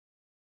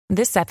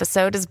This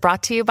episode is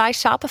brought to you by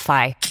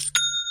Shopify.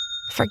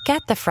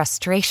 Forget the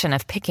frustration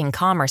of picking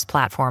commerce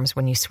platforms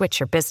when you switch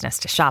your business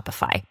to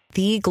Shopify,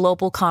 the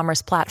global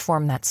commerce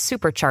platform that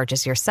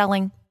supercharges your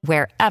selling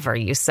wherever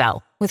you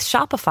sell. With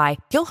Shopify,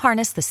 you'll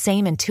harness the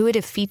same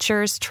intuitive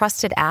features,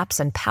 trusted apps,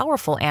 and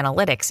powerful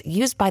analytics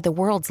used by the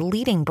world's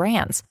leading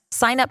brands.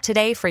 Sign up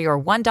today for your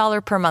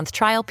 $1 per month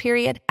trial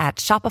period at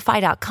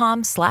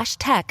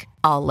shopify.com/tech,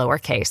 all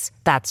lowercase.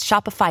 That's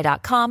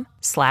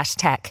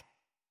shopify.com/tech.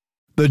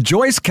 The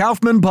Joyce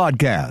Kaufman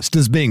Podcast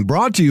is being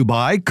brought to you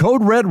by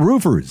Code Red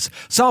Roofers,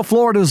 South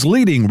Florida's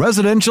leading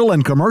residential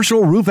and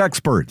commercial roof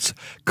experts.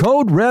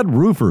 Code Red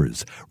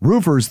Roofers,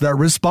 roofers that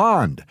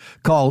respond.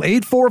 Call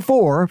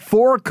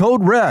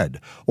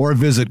 844-4CODE-RED or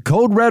visit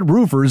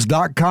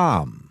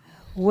CodeRedRoofers.com.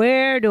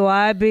 Where do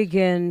I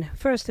begin?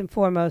 First and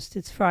foremost,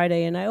 it's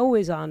Friday, and I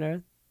always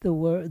honor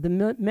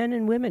the men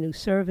and women who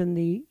serve in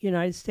the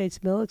United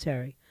States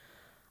military.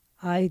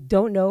 I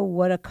don't know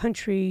what a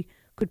country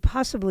could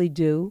possibly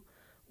do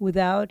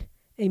without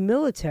a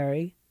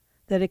military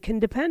that it can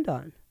depend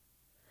on.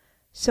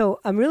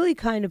 So I'm really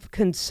kind of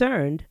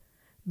concerned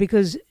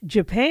because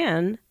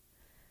Japan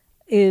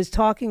is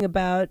talking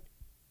about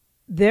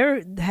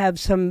they have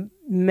some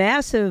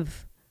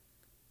massive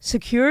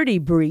security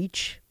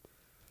breach.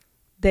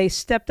 They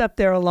stepped up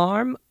their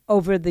alarm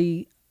over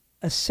the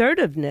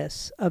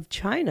assertiveness of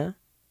China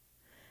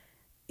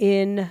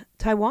in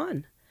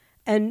Taiwan.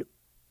 And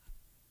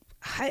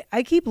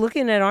I keep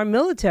looking at our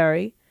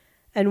military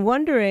and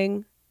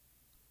wondering,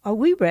 are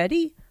we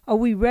ready? Are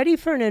we ready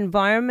for an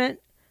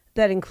environment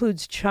that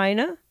includes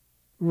China,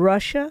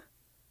 Russia,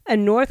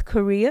 and North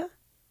Korea?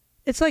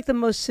 It's like the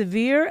most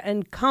severe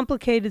and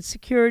complicated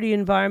security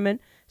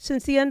environment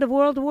since the end of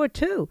World War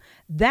II.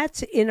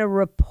 That's in a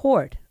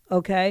report,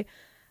 okay?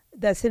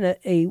 That's in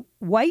a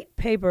white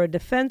paper, a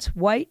defense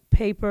white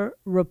paper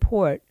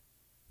report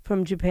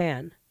from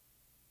Japan.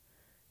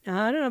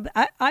 Now, I don't know.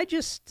 I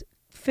just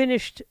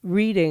finished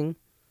reading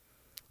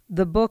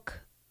the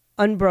book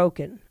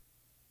Unbroken.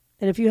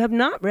 And if you have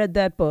not read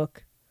that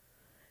book,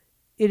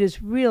 it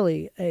is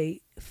really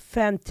a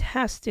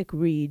fantastic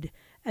read,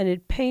 and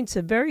it paints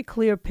a very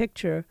clear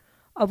picture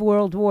of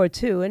World War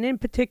II, and in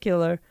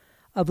particular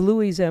of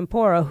Louis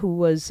Zampora, who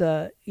was,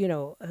 an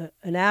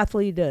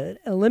athlete, an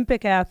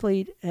Olympic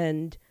athlete,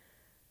 and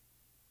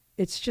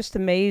it's just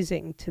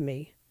amazing to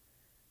me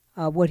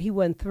what he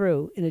went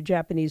through in a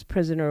Japanese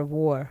prisoner of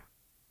war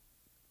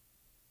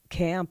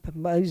camp.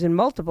 He was in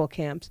multiple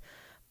camps,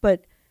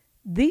 but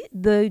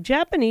the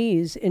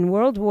Japanese in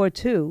World War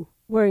II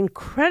were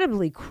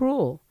incredibly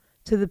cruel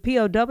to the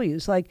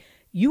POWs. Like,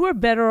 you were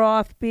better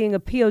off being a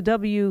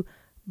POW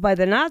by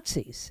the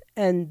Nazis,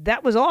 and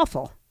that was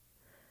awful.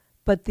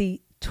 But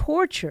the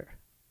torture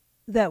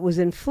that was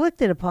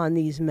inflicted upon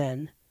these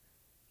men,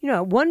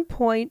 at one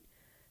point,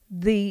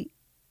 the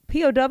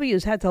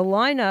POWs had to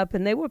line up,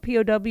 and they were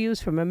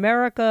POWs from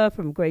America,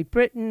 from Great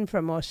Britain,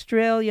 from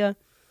Australia.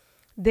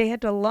 They had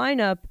to line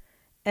up,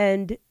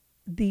 and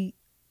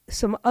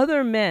some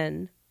other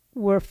men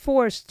were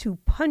forced to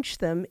punch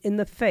them in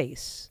the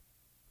face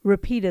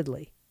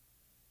repeatedly.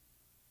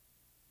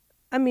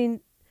 I mean,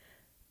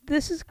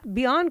 this is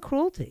beyond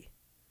cruelty.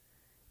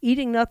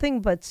 Eating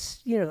nothing but,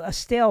 a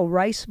stale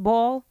rice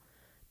ball.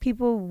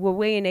 People were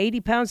weighing 80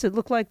 pounds. It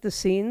looked like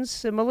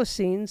similar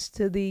scenes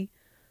to the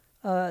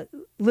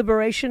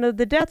liberation of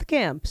the death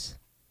camps.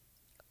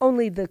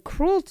 Only the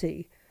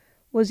cruelty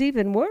was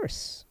even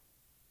worse,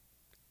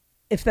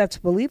 if that's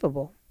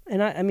believable.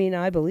 And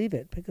I believe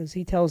it because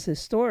he tells his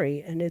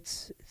story, and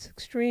it's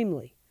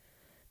extremely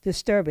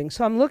disturbing.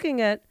 So I'm looking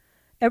at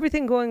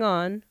everything going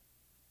on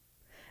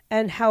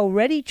and how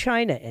ready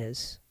China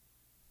is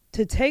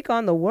to take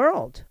on the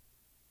world.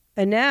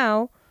 And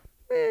now,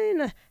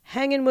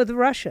 hanging with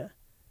Russia.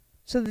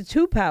 So the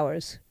two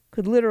powers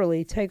could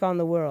literally take on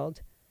the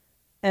world.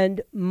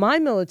 And my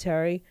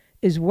military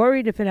is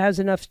worried if it has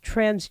enough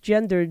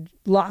transgendered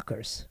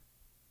lockers.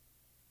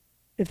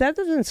 If that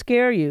doesn't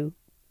scare you,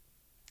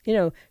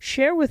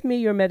 share with me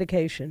your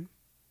medication,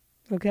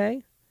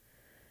 okay?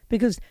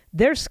 Because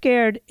they're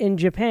scared in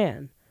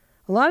Japan.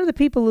 A lot of the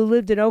people who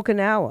lived in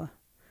Okinawa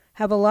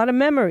have a lot of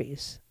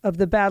memories of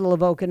the Battle of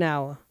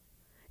Okinawa,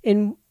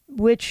 in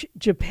which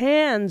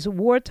Japan's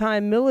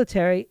wartime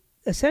military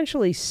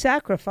essentially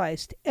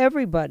sacrificed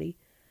everybody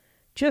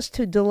just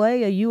to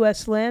delay a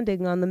U.S.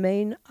 landing on the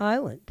main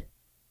island.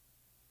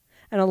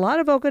 And a lot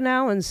of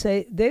Okinawans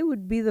say they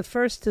would be the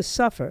first to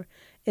suffer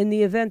in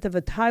the event of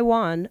a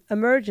Taiwan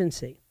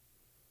emergency.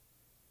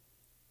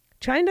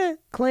 China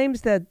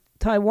claims that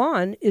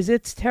Taiwan is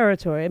its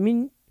territory. I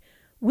mean,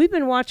 we've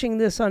been watching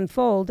this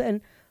unfold,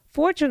 and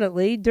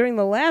fortunately, during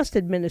the last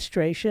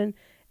administration,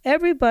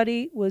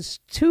 everybody was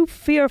too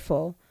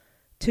fearful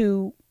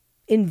to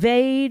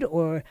invade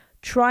or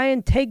try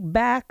and take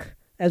back,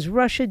 as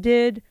Russia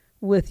did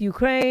with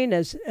Ukraine,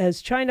 as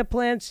China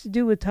plans to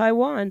do with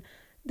Taiwan.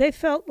 They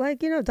felt like,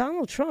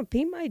 Donald Trump,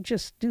 he might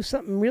just do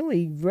something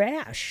really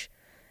rash.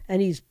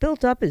 And he's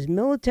built up his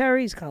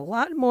military. He's got a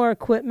lot more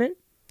equipment.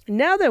 And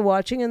now they're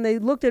watching, and they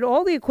looked at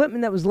all the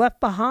equipment that was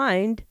left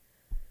behind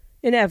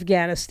in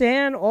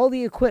Afghanistan, all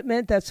the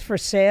equipment that's for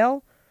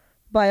sale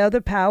by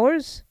other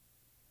powers.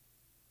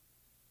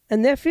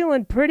 And they're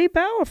feeling pretty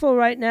powerful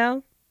right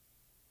now.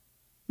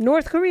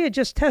 North Korea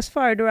just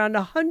test-fired around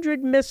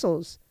 100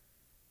 missiles,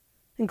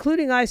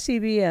 including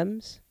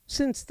ICBMs,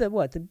 since the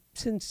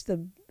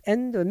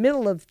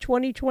middle of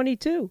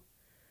 2022.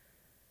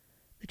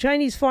 The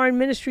Chinese Foreign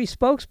Ministry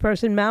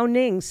spokesperson Mao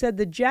Ning said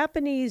the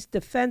Japanese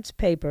defense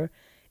paper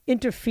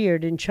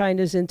interfered in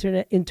China's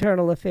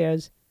internal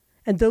affairs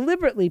and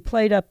deliberately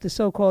played up the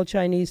so-called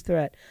Chinese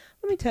threat.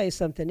 Let me tell you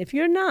something. If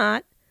you're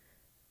not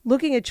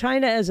looking at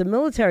China as a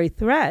military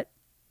threat,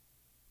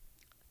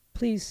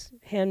 please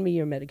hand me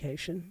your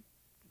medication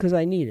because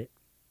I need it.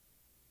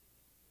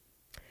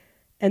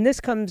 And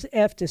this comes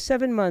after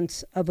 7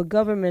 months of a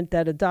government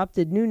that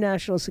adopted new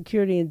national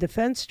security and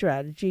defense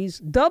strategies,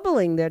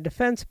 doubling their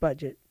defense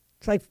budget.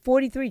 It's like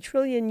 43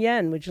 trillion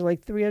yen, which is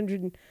like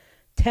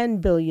 310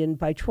 billion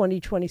by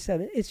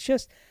 2027. It's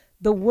just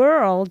the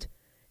world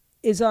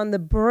is on the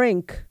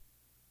brink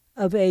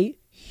of a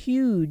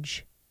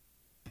huge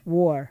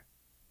war.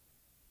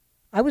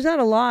 I was not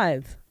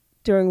alive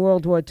during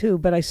World War II,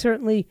 but I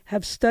certainly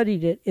have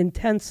studied it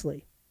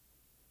intensely.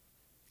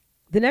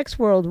 The next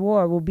World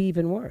War will be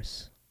even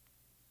worse.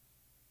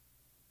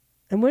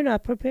 And we're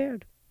not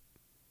prepared.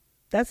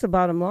 That's the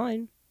bottom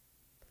line.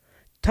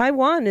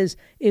 Taiwan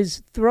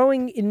is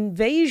throwing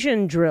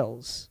invasion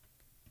drills.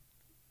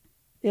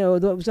 There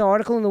was an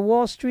article in the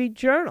Wall Street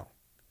Journal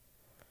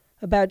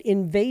about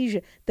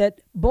invasion,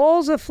 that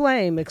balls of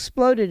flame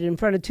exploded in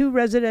front of 2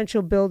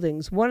 residential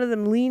buildings, one of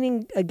them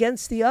leaning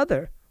against the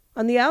other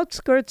on the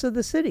outskirts of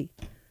the city,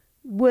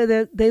 where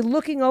they're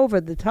looking over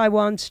the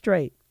Taiwan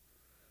Strait.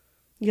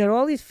 You got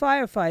all these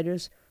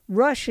firefighters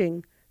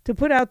rushing to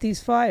put out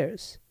these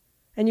fires.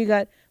 And you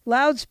got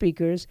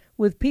loudspeakers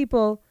with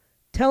people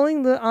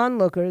telling the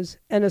onlookers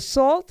an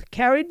assault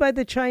carried by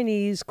the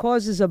Chinese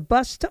causes a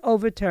bus to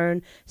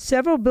overturn,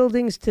 several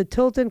buildings to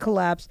tilt and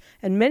collapse,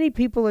 and many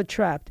people are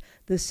trapped.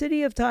 The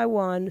city of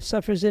Taiwan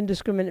suffers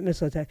indiscriminate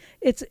missile attack.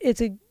 It's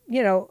a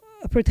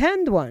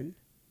pretend one.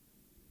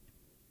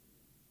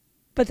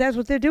 But that's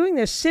what they're doing.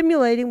 They're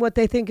simulating what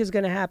they think is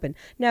going to happen.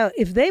 Now,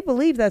 if they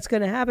believe that's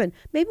going to happen,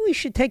 maybe we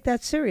should take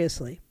that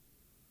seriously.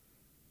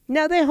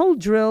 Now, they hold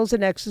drills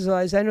and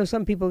exercise. I know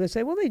some people can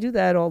say, well, they do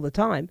that all the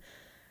time.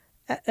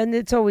 And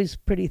it's always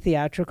pretty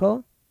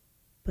theatrical.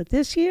 But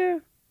this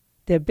year,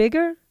 they're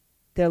bigger,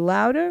 they're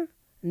louder,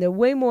 and they're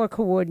way more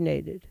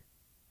coordinated.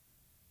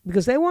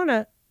 Because they want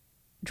to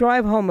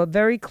drive home a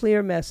very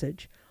clear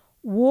message.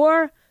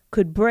 War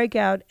could break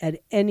out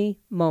at any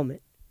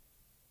moment.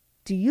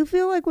 Do you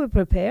feel like we're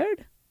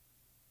prepared?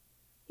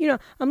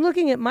 I'm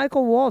looking at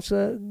Michael Waltz,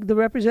 the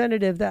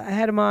representative that I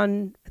had him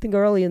on, I think,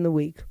 early in the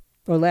week.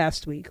 Or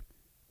last week.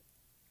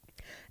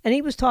 And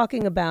he was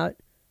talking about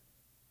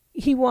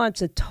he wants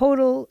a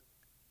total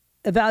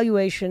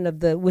evaluation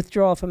of the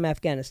withdrawal from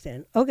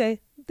Afghanistan.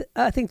 Okay,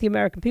 I think the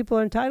American people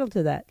are entitled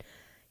to that.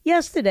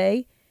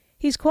 Yesterday,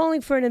 he's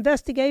calling for an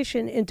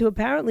investigation into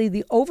apparently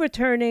the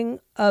overturning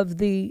of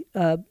the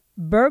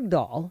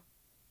Bergdahl,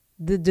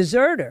 the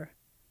deserter,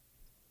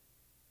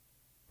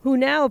 who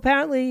now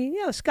apparently,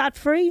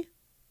 scot-free.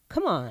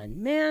 Come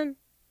on, man,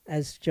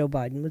 as Joe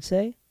Biden would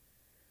say.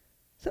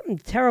 Something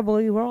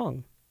terribly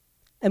wrong.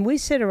 And we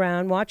sit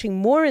around watching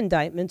more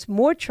indictments,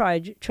 more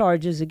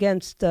charges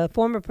against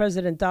former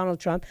President Donald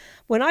Trump,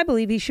 when I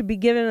believe he should be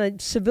given a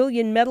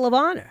civilian Medal of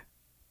Honor.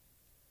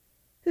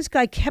 This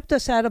guy kept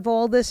us out of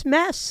all this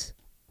mess.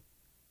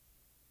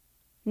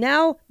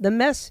 Now the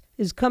mess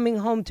is coming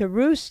home to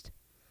roost.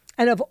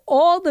 And of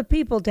all the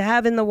people to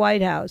have in the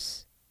White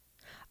House,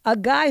 a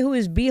guy who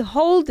is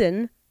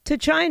beholden to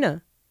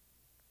China,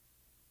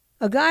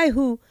 a guy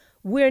who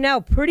we're now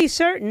pretty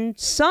certain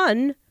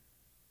son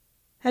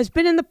has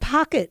been in the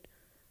pocket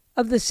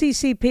of the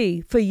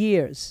CCP for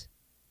years.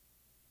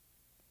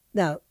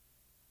 Now,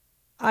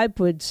 I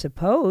would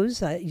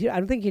suppose, I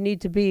don't think you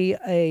need to be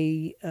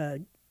a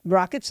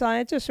rocket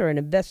scientist or an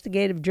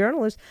investigative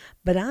journalist,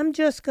 but I'm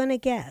just going to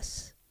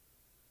guess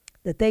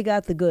that they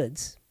got the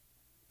goods,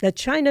 that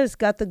China's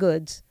got the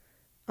goods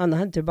on the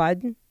Hunter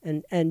Biden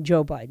and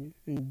Joe Biden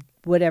and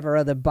whatever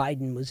other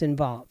Biden was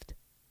involved.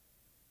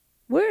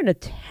 We're in a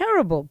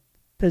terrible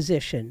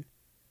position.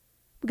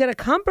 We've got a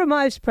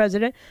compromised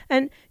president.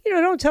 And,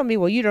 don't tell me,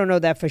 well, you don't know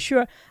that for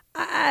sure.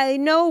 I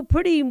know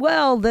pretty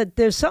well that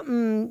there's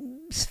something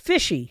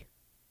fishy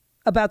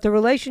about the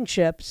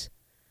relationships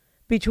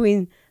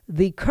between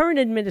the current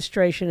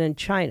administration and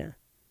China.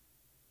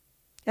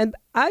 And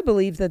I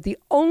believe that the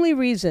only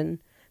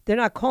reason they're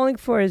not calling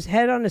for his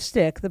head on a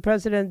stick, the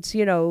president's,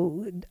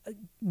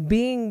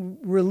 being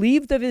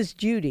relieved of his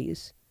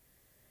duties,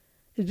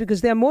 is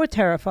because they're more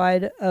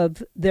terrified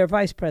of their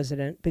vice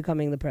president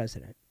becoming the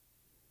president,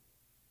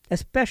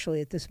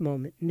 especially at this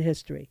moment in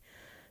history.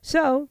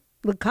 So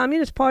the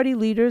Communist Party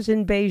leaders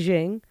in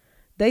Beijing,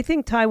 they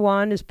think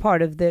Taiwan is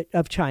part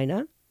of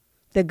China.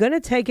 They're going to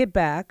take it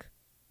back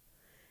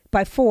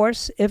by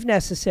force if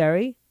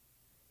necessary,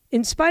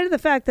 in spite of the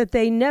fact that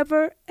they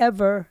never,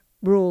 ever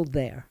ruled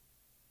there.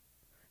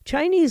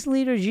 Chinese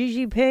leader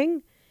Xi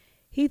Jinping,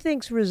 he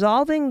thinks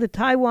resolving the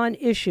Taiwan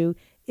issue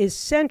is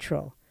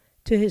central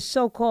to his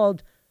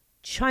so-called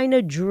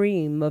China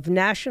dream of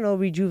national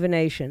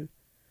rejuvenation,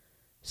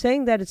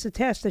 saying that it's a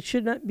task that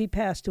should not be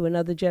passed to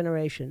another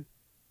generation.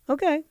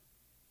 Okay.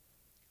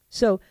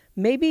 So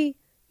maybe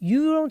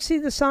you don't see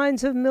the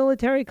signs of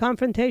military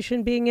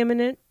confrontation being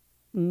imminent.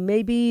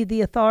 Maybe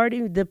the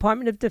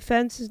Department of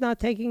Defense is not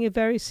taking it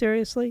very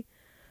seriously.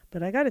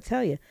 But I got to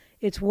tell you,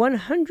 it's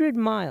 100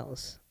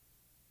 miles.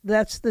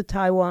 That's the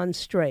Taiwan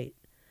Strait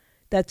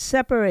that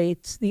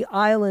separates the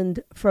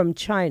island from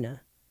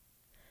China.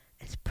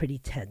 It's pretty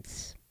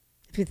tense.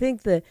 If you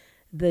think the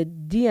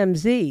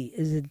DMZ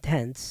is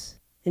intense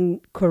in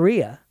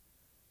Korea,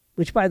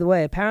 which, by the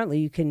way, apparently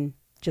you can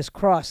just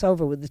cross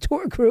over with the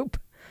tour group.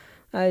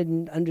 I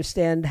didn't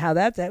understand how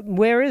that's...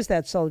 Where is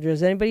that soldier?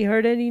 Has anybody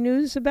heard any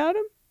news about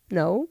him?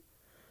 No.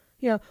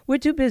 We're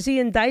too busy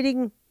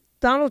indicting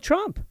Donald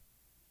Trump.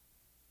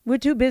 We're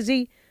too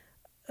busy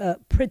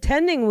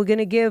pretending we're going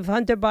to give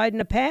Hunter Biden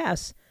a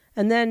pass.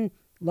 And then,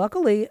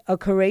 luckily, a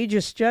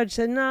courageous judge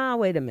said, nah,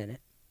 wait a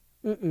minute.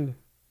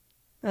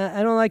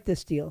 I don't like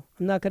this deal.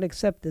 I'm not going to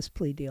accept this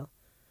plea deal.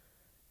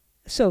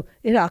 So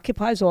it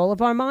occupies all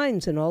of our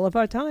minds and all of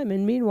our time.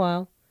 And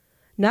meanwhile,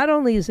 not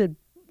only is it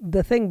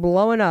the thing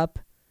blowing up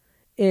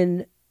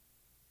in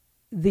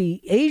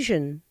the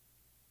Asian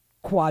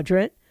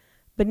quadrant,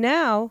 but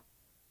now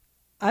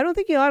I don't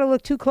think you ought to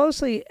look too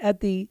closely at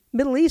the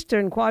Middle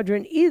Eastern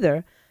quadrant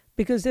either,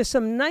 because there's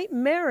some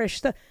nightmarish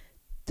stuff.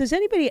 Does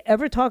anybody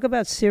ever talk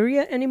about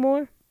Syria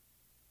anymore?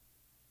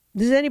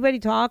 Does anybody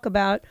talk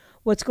about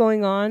what's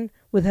going on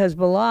with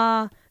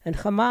Hezbollah and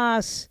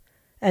Hamas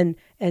and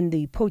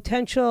the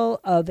potential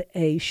of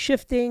a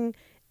shifting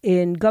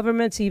in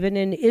governments, even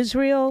in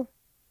Israel,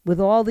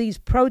 with all these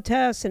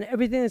protests and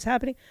everything that's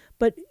happening?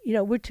 But,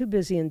 we're too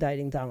busy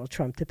indicting Donald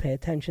Trump to pay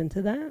attention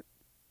to that.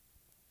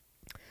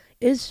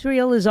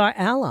 Israel is our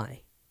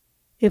ally.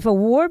 If a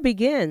war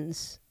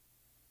begins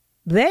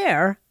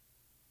there,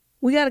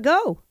 we got to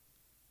go.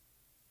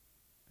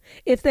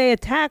 If they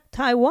attack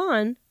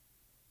Taiwan,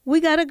 we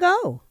got to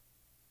go.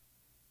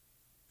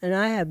 And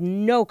I have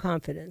no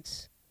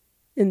confidence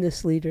in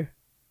this leader.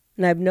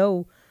 And I have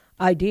no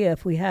idea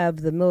if we have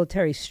the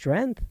military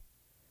strength.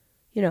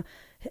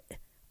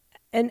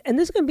 And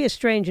this is going to be a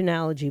strange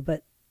analogy,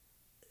 but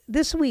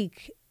this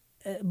week,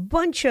 a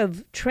bunch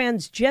of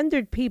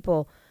transgendered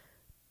people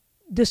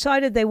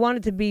decided they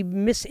wanted to be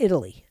Miss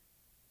Italy.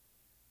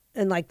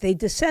 And they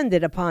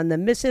descended upon the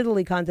Miss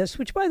Italy contest,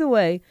 which, by the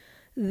way,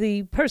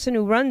 the person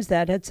who runs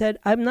that had said,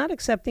 I'm not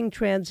accepting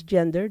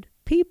transgendered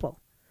people.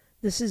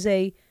 This is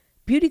a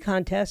beauty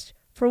contest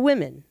for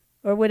women,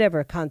 or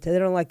whatever contest. They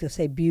don't like to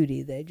say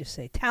beauty. They just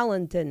say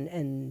talent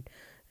and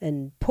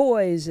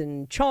poise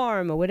and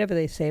charm, or whatever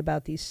they say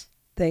about these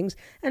things.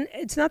 And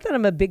it's not that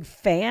I'm a big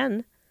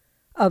fan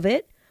of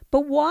it,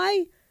 but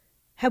why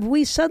have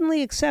we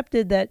suddenly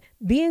accepted that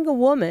being a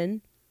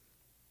woman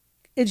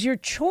is your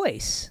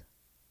choice?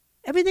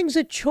 Everything's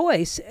a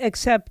choice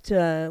except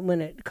when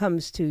it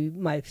comes to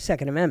my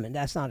Second Amendment.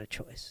 That's not a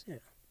choice.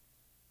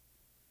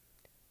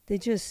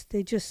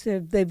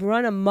 They've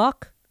run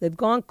amok. They've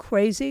gone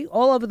crazy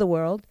all over the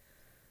world.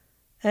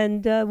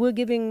 And we're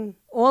giving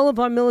all of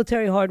our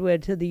military hardware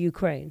to the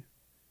Ukraine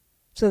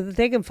so that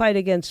they can fight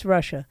against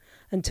Russia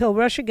until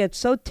Russia gets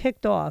so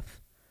ticked off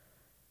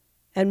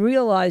and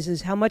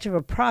realizes how much of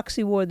a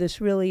proxy war this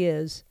really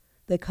is,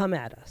 they come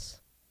at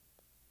us.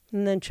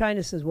 And then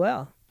China says,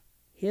 well,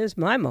 here's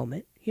my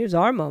moment. Here's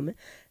our moment.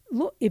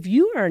 Look, if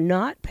you are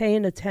not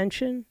paying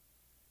attention,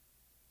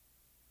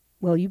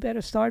 well, you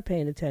better start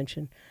paying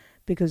attention,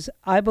 because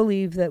I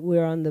believe that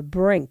we're on the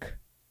brink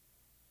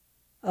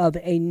of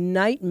a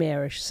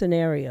nightmarish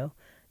scenario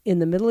in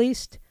the Middle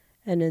East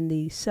and in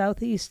the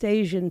Southeast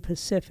Asian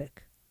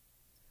Pacific.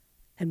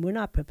 And we're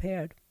not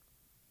prepared.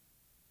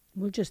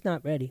 We're just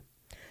not ready.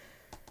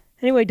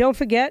 Anyway, don't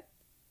forget,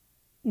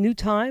 new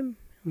time.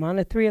 I'm on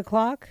at 3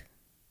 o'clock.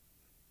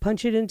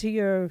 Punch it into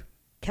your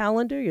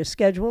calendar, your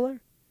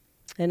scheduler.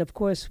 And, of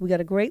course, we got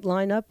a great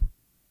lineup,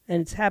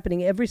 and it's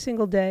happening every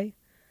single day.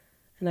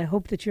 And I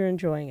hope that you're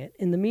enjoying it.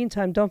 In the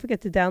meantime, don't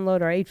forget to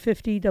download our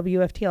 850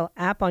 WFTL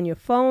app on your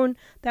phone.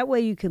 That way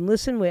you can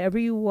listen wherever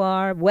you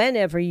are,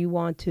 whenever you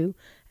want to.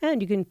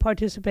 And you can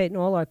participate in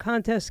all our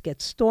contests,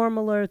 get storm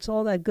alerts,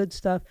 all that good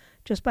stuff,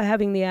 just by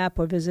having the app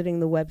or visiting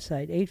the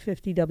website,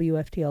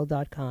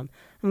 850WFTL.com.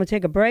 I'm going to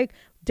take a break.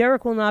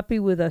 Derek will not be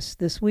with us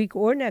this week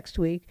or next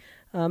week.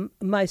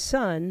 My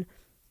son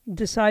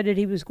decided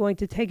he was going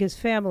to take his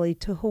family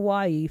to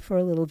Hawaii for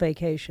a little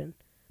vacation.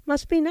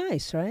 Must be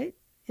nice, right?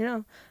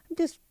 I'm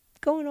just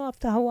going off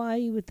to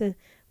Hawaii with the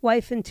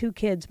wife and 2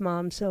 kids,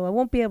 Mom, so I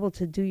won't be able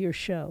to do your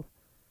show.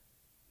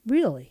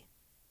 Really?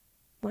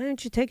 Why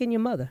aren't you taking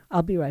your mother?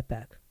 I'll be right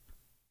back.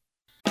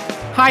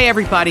 Hi,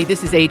 everybody.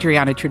 This is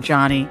Adriana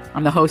Trajani.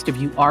 I'm the host of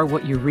You Are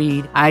What You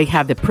Read. I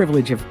have the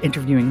privilege of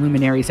interviewing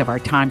luminaries of our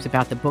times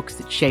about the books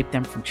that shaped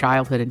them from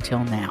childhood until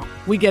now.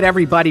 We get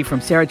everybody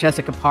from Sarah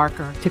Jessica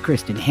Parker to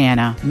Kristen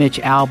Hanna, Mitch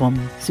Albom,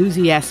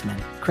 Susie Essman,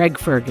 Craig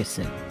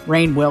Ferguson,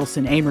 Rainn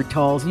Wilson, Amor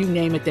Tolls, you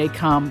name it, they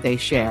come, they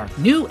share.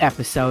 New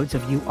episodes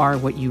of You Are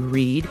What You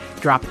Read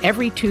drop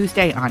every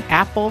Tuesday on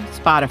Apple,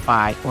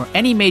 Spotify, or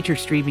any major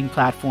streaming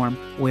platform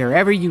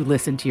wherever you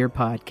listen to your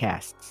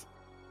podcasts.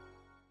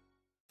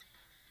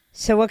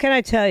 So what can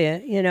I tell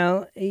you? You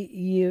know,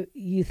 you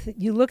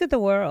look at the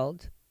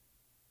world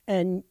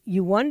and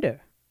you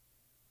wonder,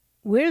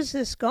 where's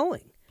this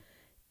going?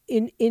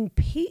 In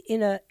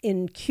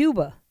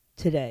Cuba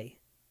today,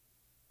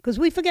 because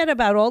we forget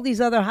about all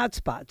these other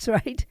hotspots,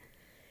 right?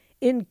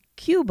 In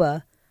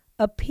Cuba,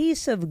 a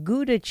piece of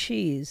Gouda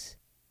cheese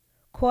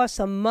costs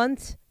a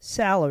month's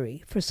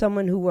salary for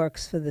someone who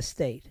works for the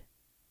state.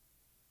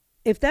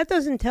 If that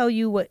doesn't tell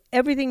you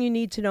everything you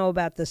need to know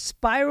about the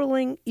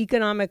spiraling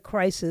economic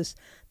crisis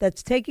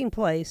that's taking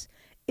place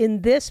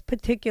in this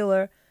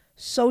particular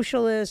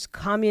socialist,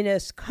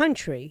 communist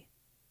country,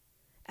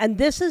 and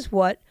this is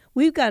what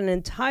we've got, an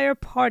entire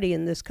party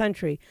in this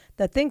country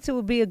that thinks it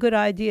would be a good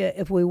idea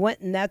if we went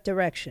in that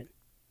direction.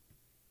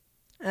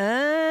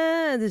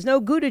 There's no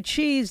Gouda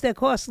cheese that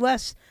costs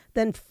less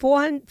than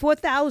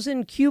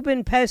 4,000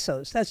 Cuban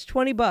pesos. That's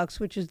 $20,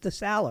 which is the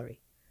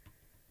salary.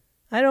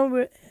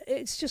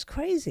 It's just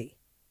crazy.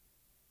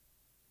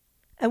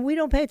 And we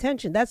don't pay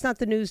attention. That's not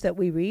the news that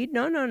we read.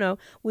 No.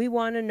 We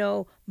want to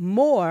know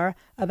more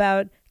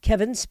about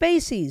Kevin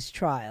Spacey's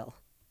trial.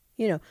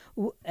 You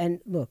know, and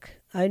look,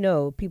 I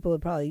know people are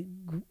probably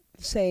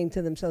saying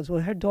to themselves,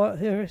 well,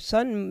 her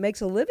son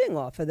makes a living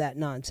off of that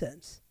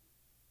nonsense.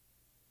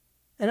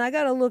 And I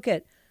got to look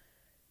at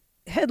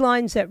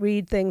headlines that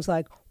read things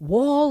like,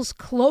 walls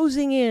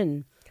closing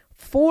in,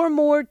 4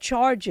 more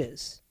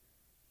charges.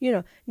 You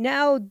know,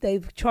 now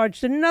they've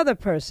charged another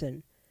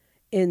person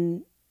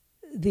in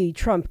the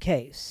Trump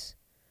case.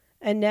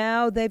 And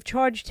now they've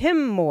charged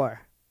him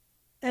more.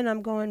 And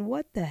I'm going,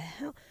 what the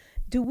hell?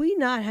 Do we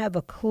not have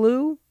a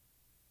clue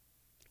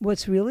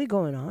what's really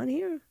going on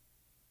here?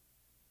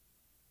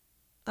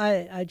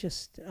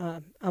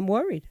 I'm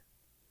worried.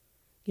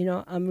 You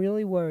know, I'm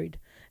really worried.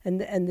 And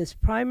this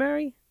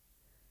primary,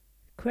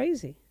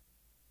 crazy.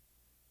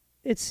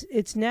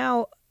 It's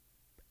now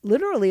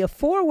literally a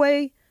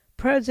 4-way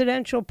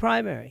presidential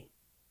primary.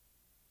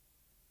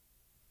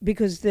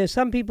 Because there's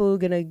some people who are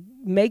going to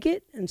make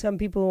it and some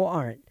people who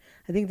aren't.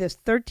 I think there's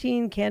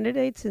 13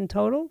 candidates in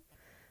total.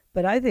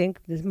 But I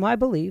think, this is my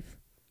belief,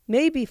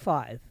 maybe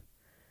 5.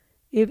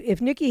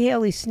 If Nikki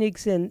Haley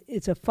sneaks in,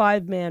 it's a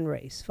 5-man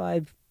race,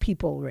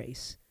 5-people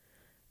race.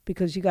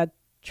 Because you got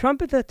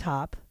Trump at the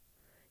top.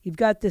 You've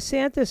got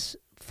DeSantis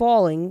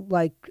falling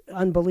like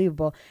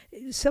unbelievable.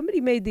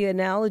 Somebody made the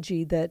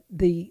analogy that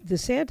the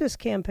DeSantis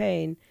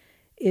campaign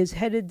is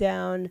headed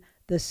down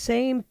the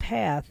same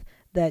path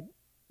that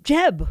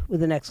Jeb,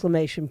 with an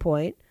exclamation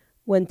point,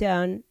 went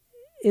down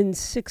in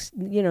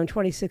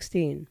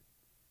 2016.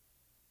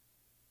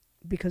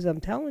 Because I'm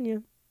telling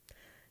you,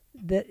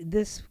 that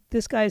this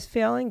guy's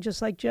failing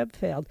just like Jeb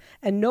failed.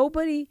 And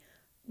nobody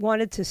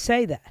wanted to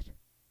say that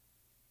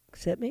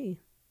except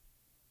me.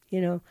 You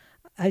know,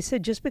 I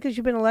said, just because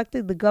you've been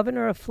elected the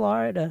governor of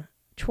Florida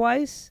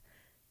twice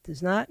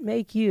does not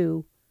make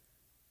you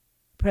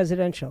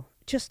presidential.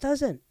 It just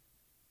doesn't.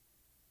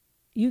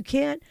 You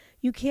can't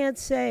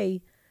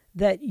say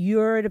that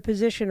you're in a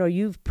position or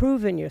you've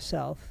proven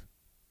yourself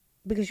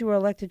because you were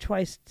elected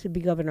twice to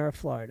be governor of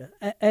Florida.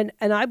 And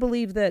I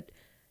believe that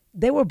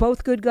they were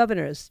both good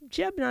governors.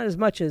 Jeb, not as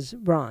much as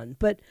Ron,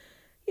 but,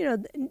 you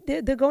know,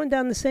 they're going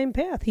down the same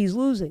path. He's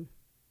losing.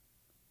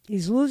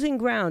 He's losing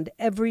ground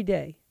every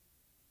day.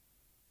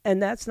 And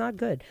that's not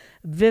good.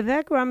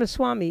 Vivek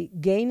Ramaswamy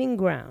gaining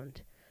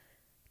ground.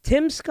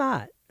 Tim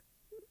Scott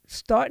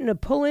starting to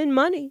pull in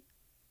money.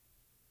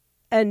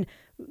 And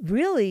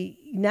really,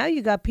 now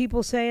you got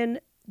people saying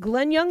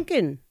Glenn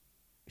Youngkin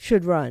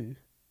should run.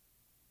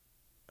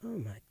 Oh,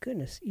 my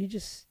goodness. You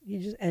just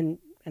and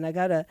I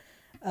got a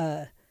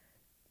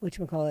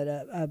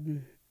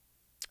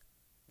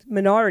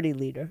minority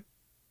leader,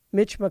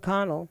 Mitch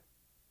McConnell,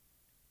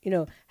 you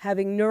know,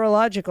 having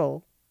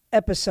neurological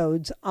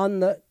episodes on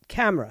the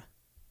camera.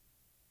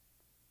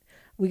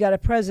 We got a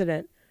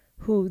president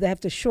who they have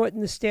to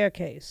shorten the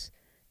staircase,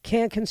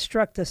 can't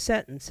construct a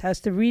sentence,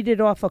 has to read it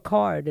off a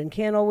card, and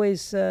can't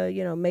always,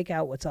 make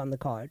out what's on the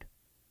card.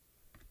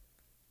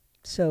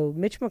 So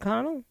Mitch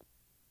McConnell,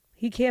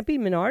 he can't be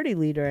minority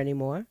leader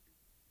anymore.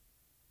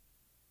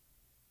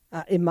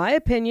 In my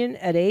opinion,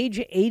 at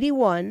age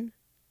 81,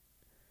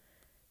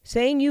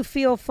 saying you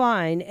feel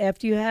fine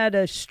after you had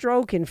a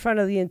stroke in front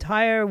of the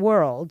entire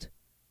world,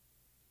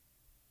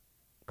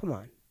 come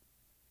on.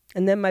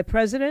 And then my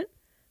president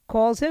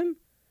calls him?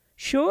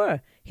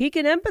 Sure, he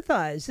can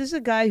empathize. This is a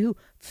guy who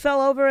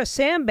fell over a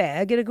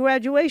sandbag at a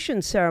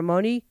graduation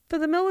ceremony for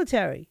the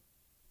military.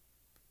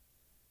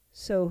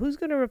 So who's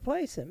going to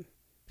replace him?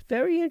 It's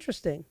very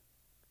interesting.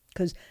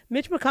 Because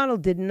Mitch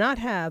McConnell did not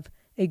have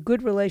a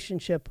good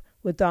relationship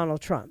with Donald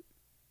Trump.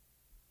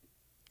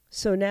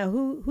 So now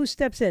who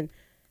steps in?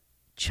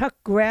 Chuck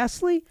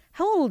Grassley?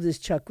 How old is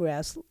Chuck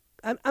Grassley?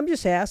 I'm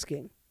just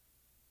asking.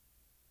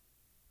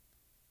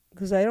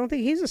 Because I don't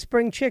think he's a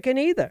spring chicken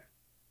either.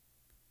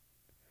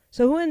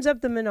 So who ends up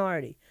the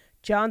minority?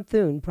 John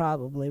Thune,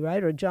 probably,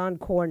 right? Or John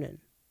Cornyn.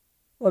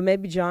 Or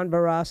maybe John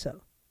Barrasso.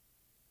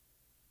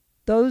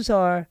 Those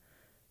are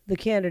the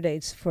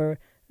candidates for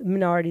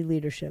minority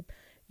leadership.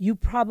 You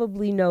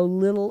probably know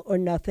little or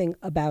nothing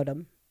about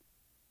them.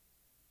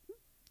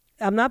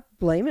 I'm not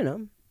blaming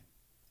them.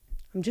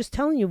 I'm just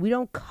telling you, we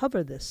don't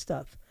cover this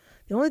stuff.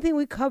 The only thing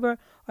we cover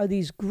are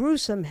these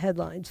gruesome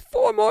headlines.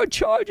 4 more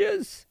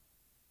charges.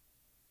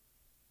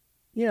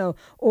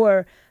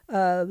 Or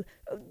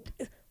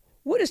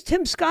what does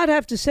Tim Scott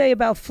have to say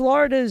about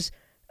Florida's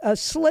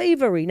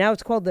slavery? Now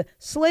it's called the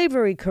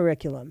slavery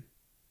curriculum.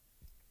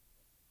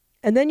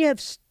 And then you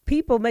have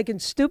people making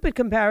stupid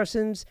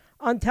comparisons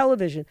on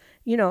television.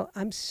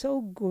 I'm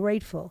so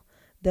grateful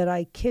that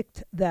I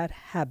kicked that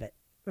habit,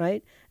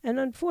 right? And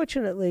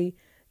unfortunately,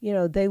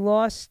 they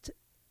lost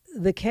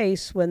the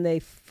case when they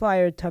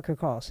fired Tucker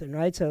Carlson,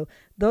 right? So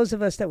those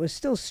of us that were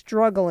still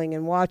struggling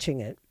and watching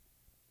it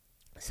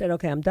said,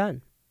 okay, I'm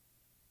done.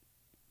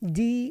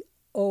 DONE,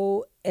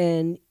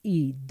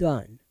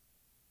 done.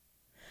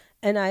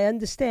 And I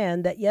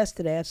understand that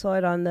yesterday, I saw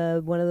it on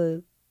one of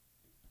the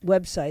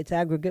websites,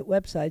 aggregate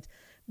websites,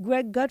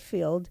 Greg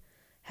Gutfeld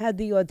had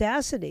the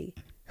audacity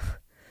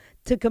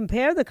to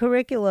compare the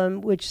curriculum,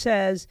 which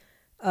says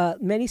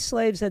many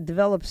slaves had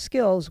developed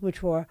skills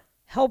which were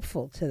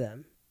helpful to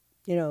them.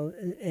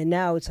 And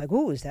now it's like,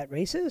 is that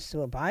racist?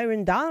 Well,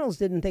 Byron Donalds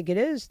didn't think it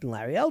is, and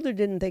Larry Elder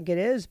didn't think it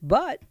is,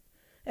 but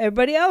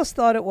everybody else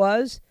thought it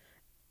was.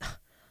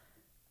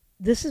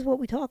 This is what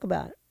we talk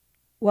about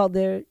while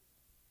they're,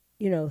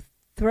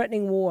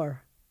 threatening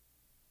war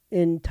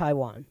in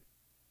Taiwan.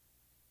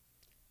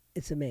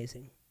 It's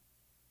amazing.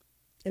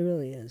 It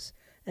really is.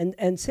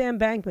 And Sam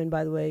Bankman,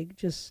 by the way,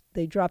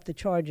 they dropped the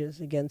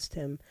charges against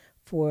him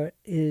for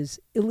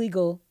his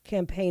illegal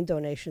campaign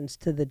donations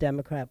to the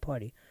Democrat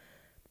Party.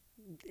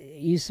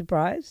 You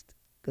surprised?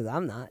 Because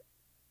I'm not.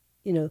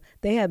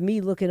 They have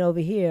me looking over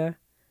here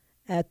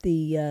at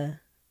the,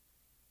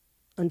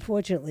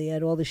 unfortunately,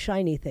 at all the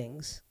shiny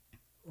things.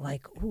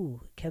 Like,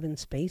 Kevin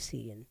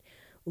Spacey and,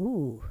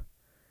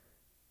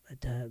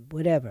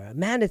 whatever. A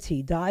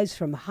manatee dies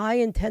from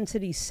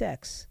high-intensity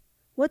sex.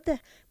 What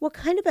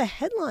kind of a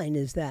headline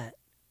is that?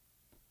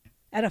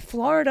 At a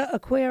Florida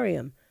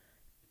aquarium.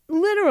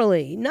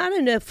 Literally, not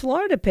in a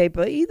Florida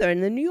paper either,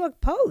 in the New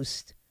York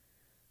Post.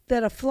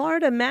 That a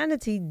Florida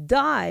manatee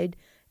died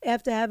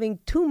after having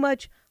too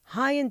much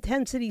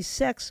high-intensity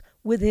sex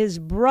with his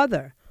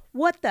brother.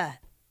 What the?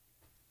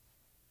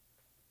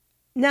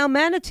 Now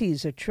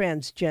manatees are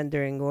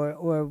transgendering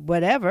or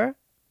whatever.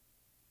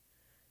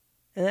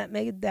 And that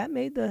made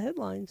the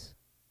headlines.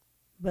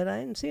 But I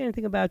didn't see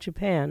anything about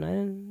Japan. I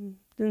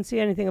didn't see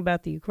anything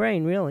about the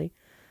Ukraine, really.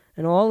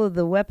 And all of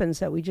the weapons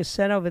that we just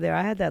sent over there.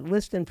 I had that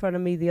list in front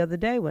of me the other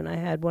day when I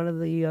had one of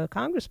the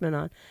congressmen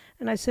on.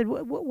 And I said,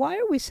 why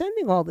are we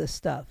sending all this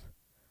stuff?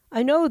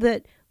 I know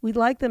that we'd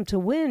like them to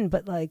win,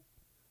 but,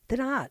 they're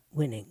not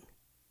winning.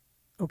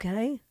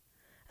 Okay?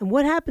 And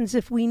what happens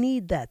if we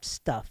need that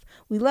stuff?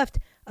 We left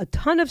a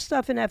ton of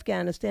stuff in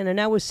Afghanistan, and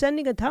now we're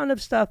sending a ton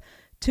of stuff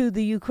to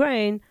the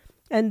Ukraine,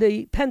 and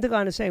the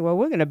Pentagon is saying, well,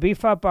 we're going to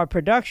beef up our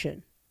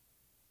production.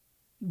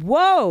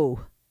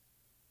 Whoa!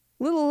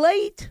 A little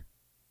late.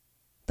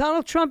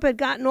 Donald Trump had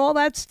gotten all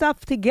that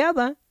stuff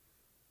together,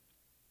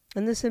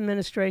 and this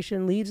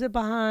administration leaves it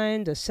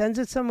behind or sends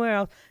it somewhere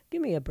else.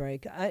 Give me a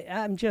break.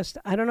 I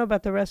don't know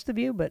about the rest of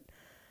you, but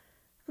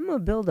I'm going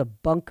to build a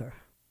bunker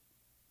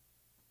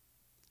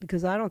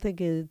because I don't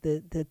think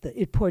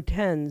it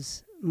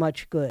portends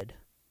much good.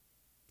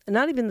 And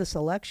not even this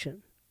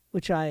election,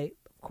 which I,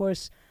 of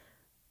course,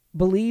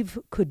 believe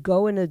could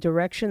go in a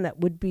direction that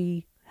would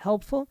be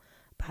helpful.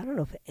 But I don't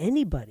know if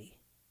anybody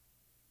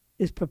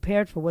is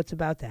prepared for what's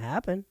about to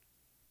happen.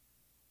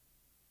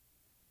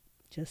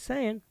 Just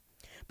saying.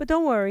 But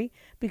don't worry,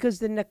 because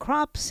the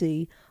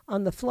necropsy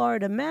on the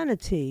Florida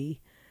manatee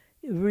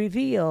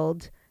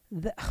revealed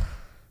that...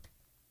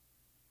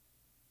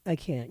 I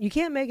can't. You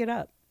can't make it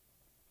up.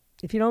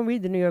 If you don't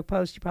read the New York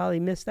Post, you probably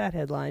missed that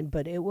headline,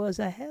 but it was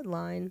a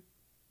headline.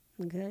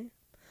 Okay?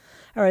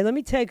 All right, let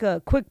me take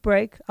a quick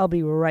break. I'll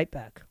be right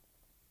back.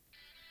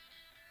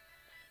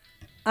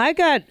 I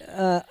got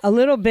a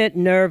little bit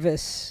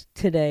nervous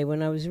today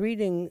when I was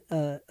reading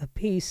a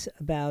piece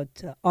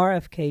about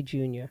RFK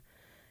Jr.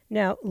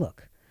 Now,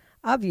 look,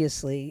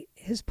 obviously,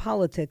 his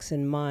politics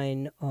and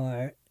mine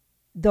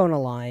don't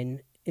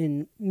align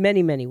in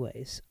many, many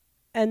ways.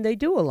 And they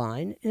do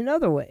align in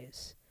other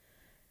ways.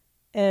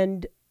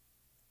 And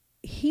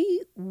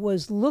he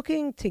was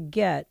looking to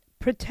get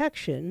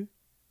protection,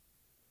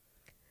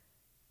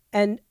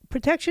 and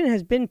protection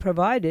has been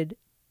provided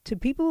to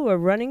people who are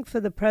running for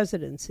the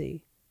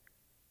presidency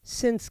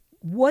since,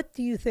 what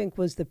do you think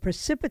was the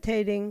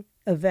precipitating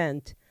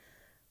event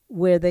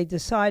where they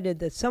decided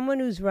that someone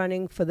who's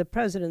running for the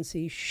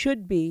presidency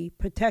should be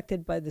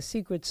protected by the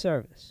Secret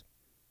Service?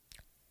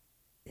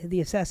 The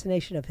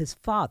assassination of his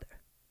father.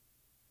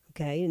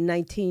 Okay, in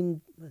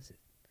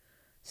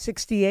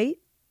 1968?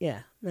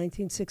 Yeah,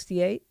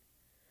 1968.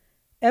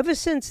 Ever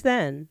since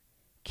then,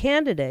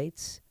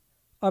 candidates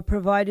are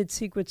provided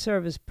Secret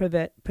Service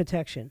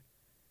protection,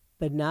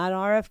 but not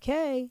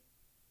RFK.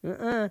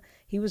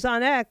 He was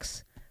on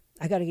X.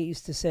 I got to get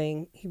used to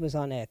saying he was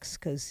on X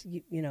because,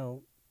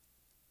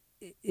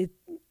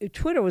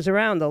 Twitter was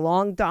around a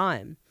long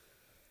time.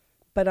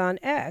 But on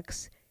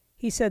X,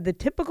 he said the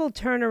typical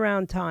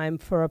turnaround time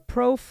for a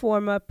pro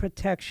forma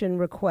protection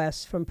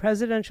request from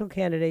presidential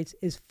candidates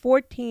is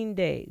 14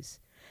 days.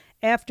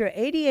 After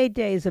 88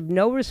 days of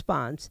no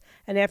response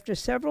and after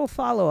several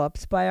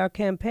follow-ups by our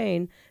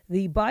campaign,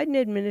 the Biden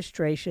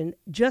administration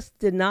just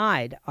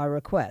denied our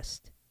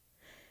request.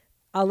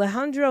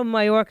 Alejandro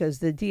Mayorkas,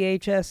 the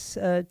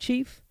DHS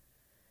chief,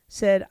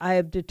 said, I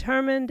have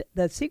determined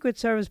that Secret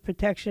Service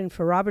protection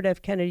for Robert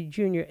F. Kennedy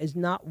Jr. is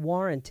not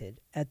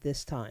warranted at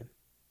this time.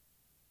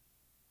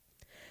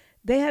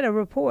 They had a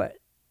report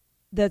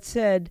that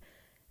said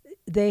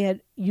they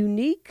had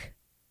unique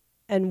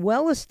and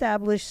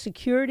well-established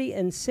security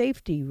and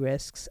safety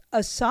risks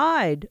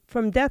aside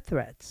from death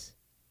threats.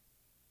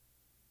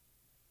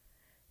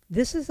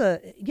 This is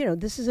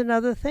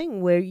another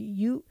thing where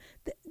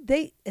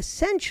they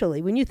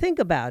essentially, when you think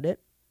about it,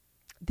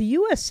 the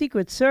U.S.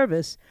 Secret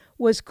Service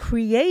was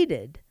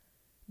created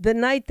the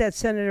night that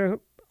Senator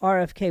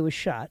RFK was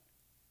shot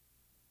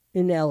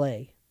in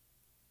L.A.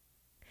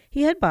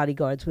 He had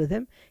bodyguards with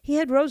him. He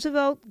had Rosie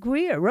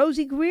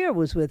Greer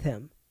was with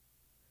him.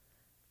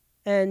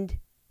 And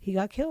he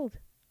got killed.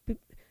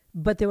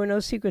 But there were no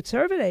Secret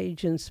Service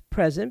agents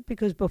present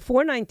because before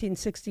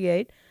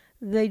 1968,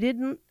 they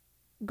didn't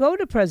go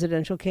to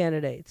presidential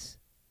candidates.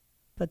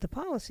 But the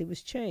policy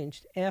was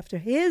changed after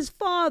his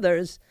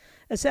father's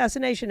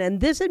assassination.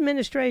 And this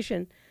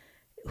administration,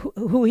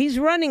 who he's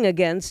running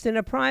against in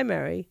a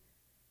primary,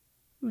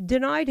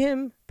 denied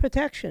him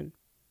protection.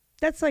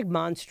 That's like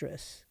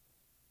monstrous.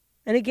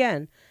 And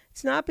again,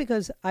 it's not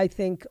because I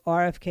think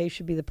RFK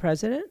should be the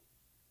president,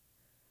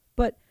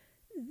 but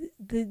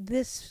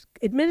this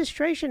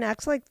administration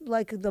acts like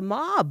the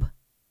mob.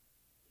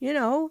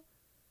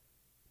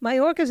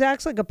 Mayorkas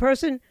acts like a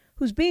person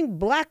who's being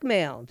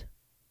blackmailed.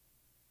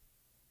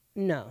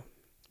 No,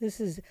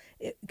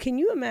 can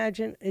you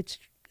imagine?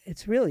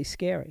 It's really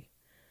scary.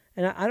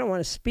 And I don't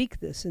want to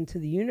speak this into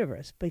the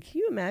universe, but can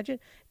you imagine?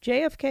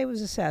 JFK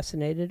was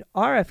assassinated,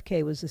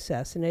 RFK was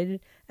assassinated,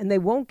 and they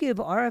won't give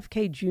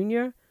RFK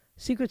Jr.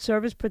 Secret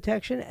Service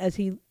protection as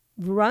he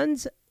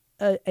runs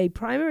a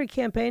primary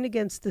campaign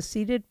against the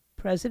seated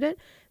president.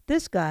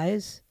 This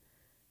is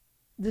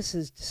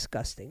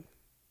disgusting.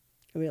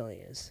 It really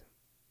is.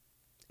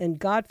 And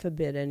God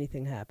forbid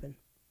anything happen.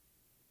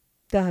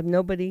 They'll have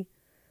nobody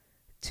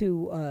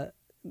to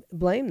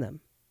blame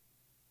them.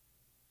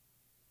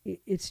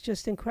 It's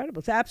just incredible.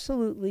 It's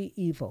absolutely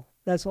evil.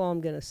 That's all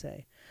I'm going to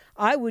say.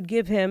 I would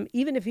give him,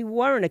 even if he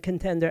weren't a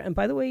contender, and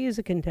by the way, he is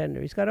a contender.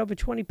 He's got over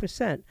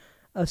 20%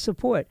 of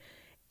support.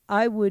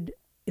 I would,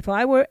 if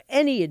I were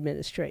any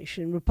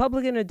administration,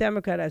 Republican or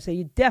Democrat, I'd say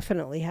you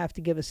definitely have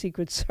to give a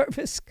Secret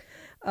Service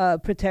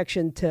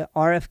protection to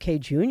RFK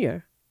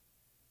Jr.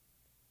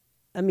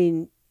 I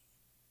mean,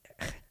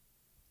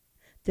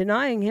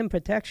 denying him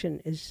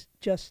protection is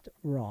just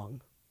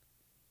wrong.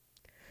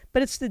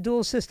 But it's the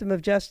dual system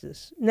of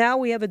justice. Now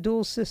we have a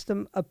dual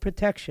system of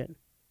protection.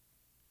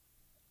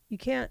 You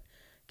can't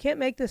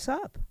make this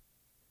up.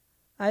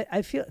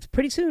 I feel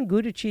pretty soon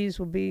Gouda cheese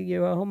will be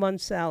your whole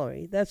month's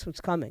salary. That's what's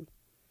coming.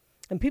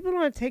 And people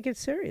don't want to take it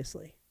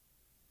seriously.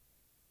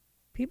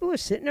 People are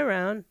sitting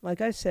around,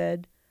 like I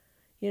said,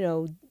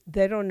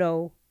 they don't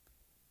know.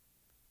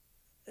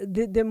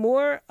 They're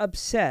more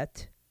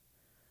upset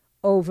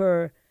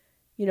over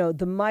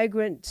the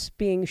migrants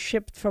being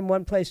shipped from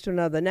one place to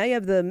another. Now you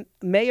have the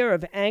mayor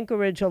of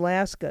Anchorage,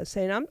 Alaska,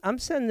 saying, I'm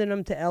sending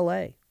them to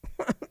L.A.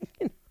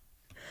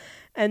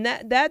 And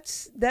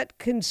that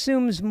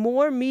consumes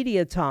more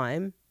media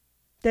time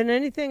than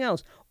anything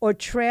else. Or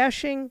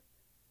trashing,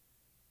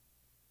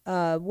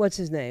 what's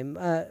his name,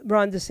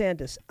 Ron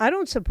DeSantis. I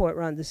don't support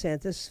Ron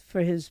DeSantis for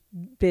his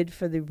bid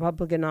for the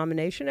Republican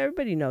nomination.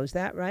 Everybody knows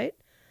that, right?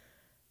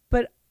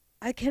 But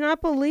I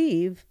cannot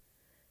believe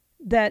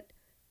that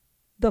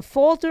the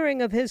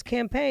faltering of his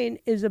campaign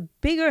is a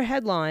bigger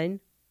headline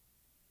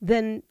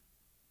than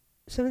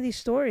some of these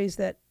stories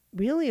that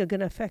really are going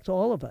to affect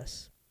all of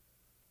us.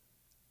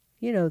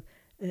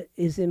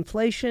 Is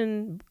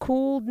inflation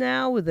cooled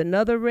now with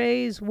another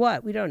raise?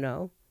 What? We don't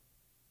know.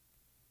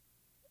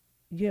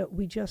 Yeah,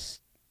 we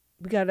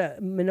got a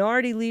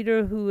minority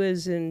leader who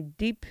is in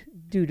deep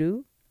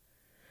doo-doo.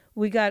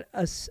 We got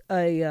a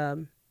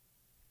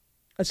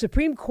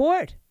Supreme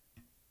Court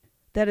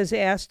that has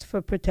asked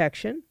for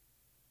protection.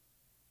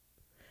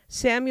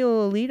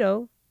 Samuel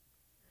Alito,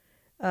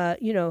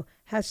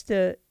 has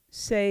to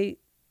say,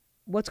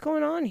 what's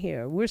going on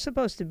here? We're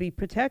supposed to be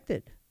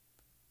protected.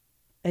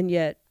 And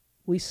yet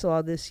we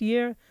saw this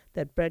year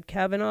that Brett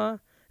Kavanaugh,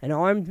 an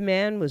armed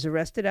man, was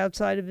arrested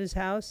outside of his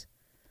house.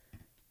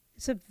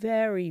 It's a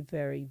very,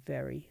 very,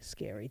 very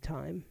scary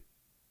time.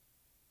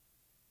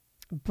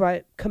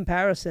 By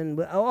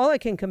comparison, all I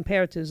can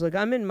compare it to is, I'm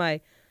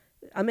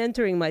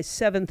entering my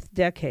 7th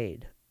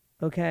decade,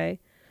 okay?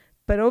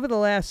 But over the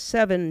last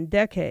 7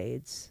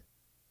 decades,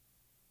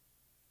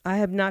 I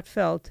have not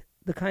felt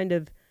the kind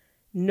of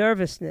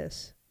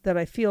nervousness that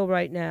I feel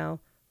right now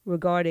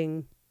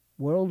regarding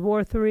World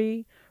War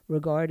III,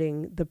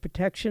 regarding the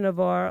protection of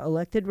our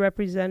elected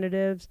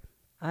representatives.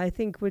 I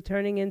think we're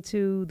turning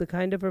into the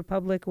kind of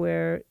republic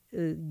where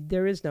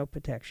there is no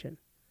protection,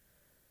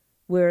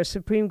 where a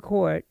Supreme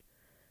Court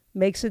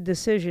makes a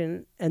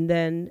decision and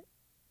then,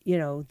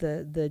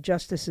 the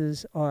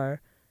justices are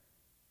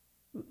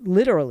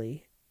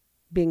literally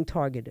being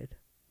targeted.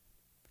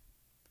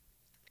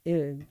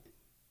 These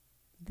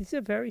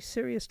are very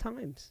serious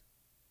times.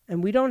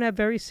 And we don't have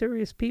very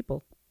serious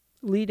people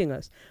leading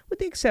us, with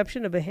the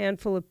exception of a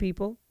handful of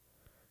people.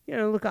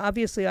 Look,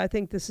 obviously, I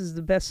think this is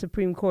the best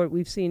Supreme Court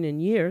we've seen in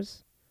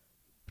years.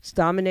 It's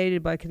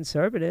dominated by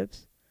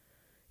conservatives.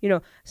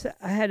 So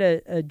I had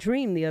a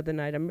dream the other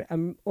night.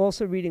 I'm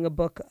also reading a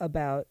book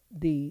about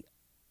the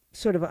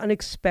sort of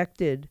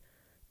unexpected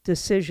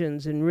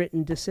decisions and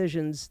written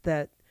decisions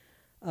that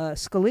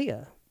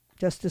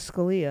Justice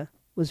Scalia,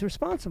 was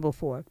responsible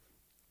for.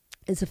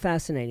 It's a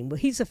fascinating book.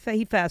 He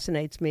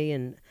fascinates me,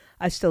 and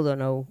I still don't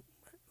know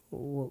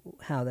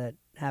how that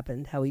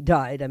happened, how he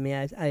died. I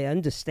mean, I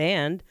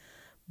understand,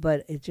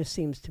 but it just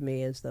seems to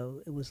me as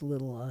though it was a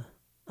little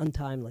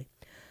untimely.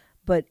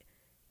 But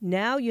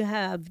now you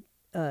have,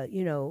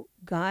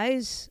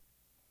 guys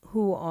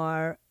who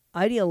are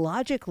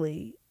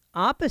ideologically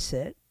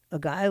opposite. A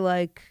guy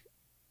like,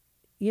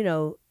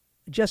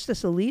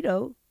 Justice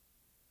Alito,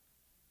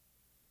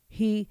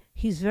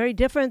 he's very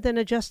different than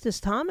a Justice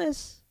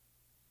Thomas.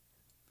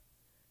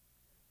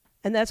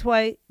 And that's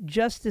why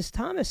Justice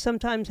Thomas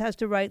sometimes has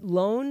to write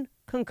lone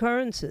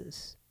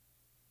concurrences.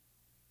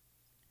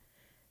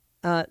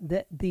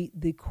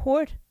 The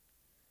court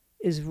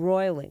is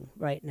roiling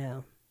right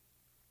now.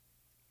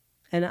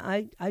 And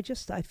I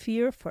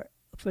fear for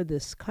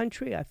this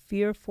country. I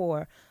fear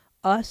for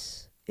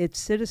us, its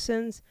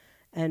citizens.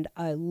 And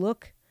I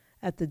look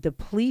at the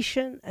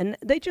depletion. And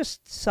they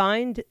just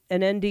signed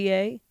an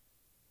NDA,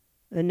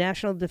 a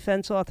National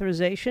Defense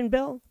Authorization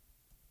Bill.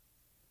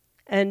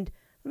 And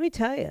let me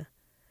tell you,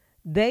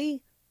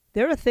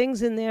 there are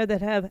things in there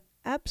that have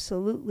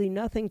absolutely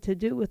nothing to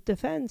do with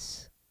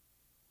defense.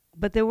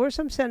 But there were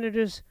some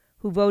senators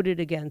who voted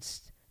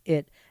against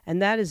it.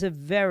 And that is a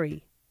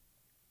very,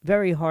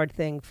 very hard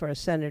thing for a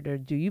senator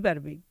to do. You better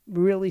be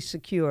really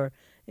secure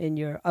in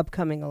your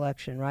upcoming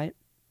election, right?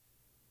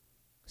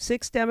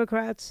 6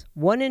 Democrats,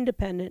 1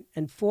 independent,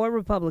 and 4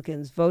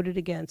 Republicans voted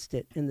against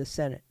it in the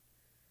Senate.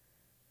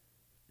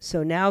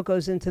 So now it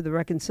goes into the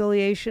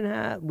reconciliation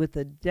with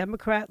the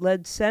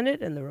Democrat-led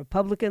Senate and the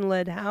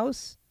Republican-led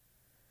House.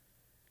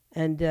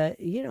 And,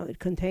 it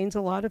contains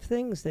a lot of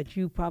things that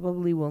you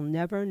probably will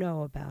never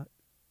know about.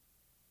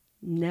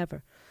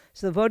 Never.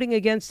 So the voting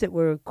against it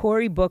were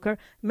Cory Booker.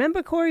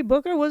 Remember Cory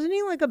Booker? Wasn't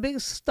he like a big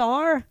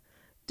star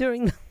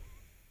during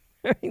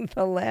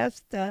the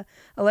last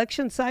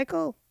election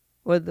cycle?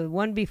 Or the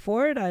one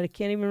before it? I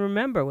can't even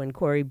remember when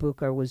Cory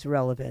Booker was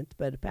relevant,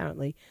 but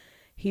apparently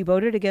he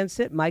voted against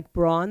it. Mike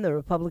Braun, the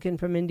Republican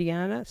from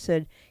Indiana,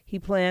 said he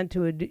planned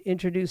to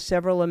introduce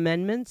several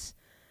amendments.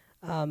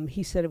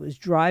 He said it was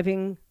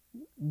driving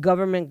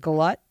government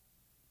glut,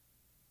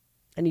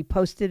 and he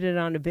posted it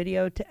on a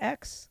video to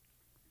X,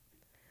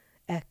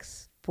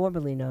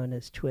 formerly known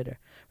as Twitter.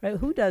 Right?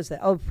 Who does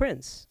that? Oh,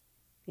 Prince,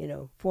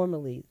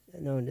 formerly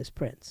known as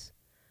Prince.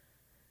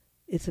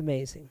 It's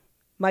amazing.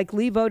 Mike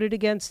Lee voted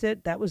against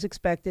it. That was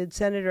expected.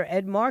 Senator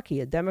Ed Markey,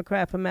 a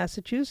Democrat from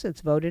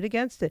Massachusetts, voted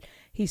against it.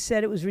 He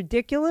said it was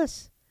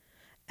ridiculous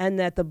and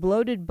that the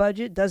bloated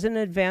budget doesn't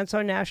advance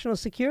our national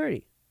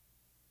security.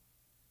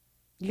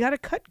 You got to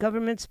cut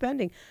government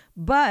spending.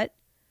 But,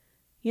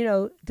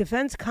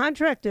 defense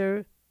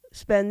contractor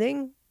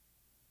spending,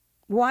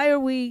 why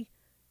are we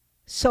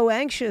so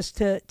anxious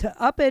to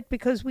up it?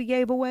 Because we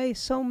gave away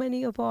so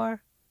many of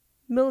our,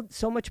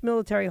 so much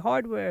military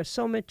hardware,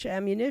 so much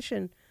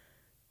ammunition.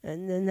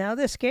 And then now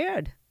they're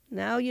scared.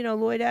 Now,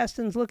 Lloyd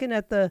Aston's looking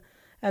at the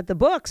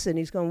books and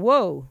he's going,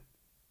 whoa.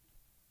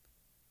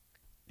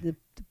 The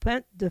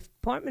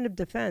Department of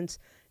Defense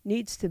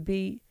needs to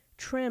be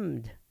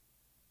trimmed.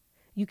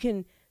 You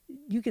can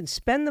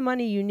spend the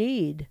money you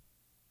need,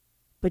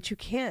 but you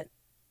can't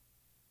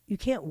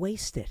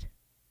waste it.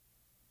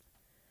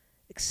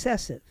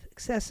 Excessive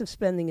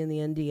spending in the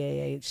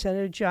NDAA.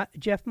 Senator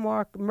Jeff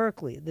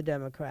Merkley, the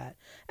Democrat.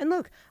 And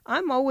look,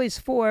 I'm always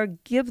for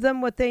give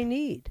them what they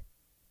need.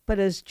 But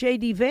as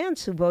J.D.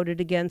 Vance, who voted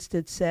against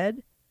it,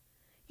 said,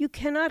 you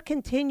cannot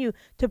continue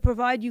to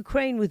provide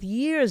Ukraine with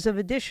years of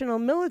additional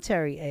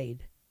military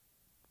aid.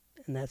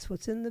 And that's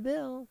what's in the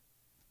bill.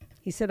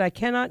 He said, I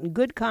cannot in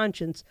good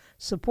conscience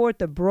support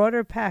the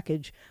broader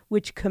package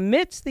which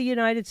commits the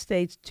United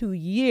States to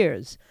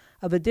years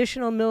of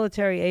additional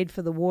military aid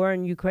for the war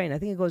in Ukraine. I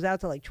think it goes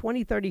out to like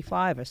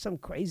 2035 or some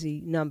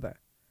crazy number.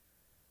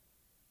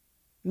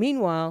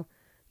 Meanwhile,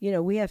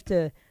 we have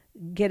to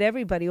get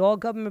everybody, all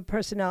government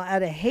personnel,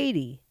 out of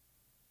Haiti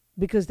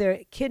because they're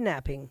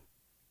kidnapping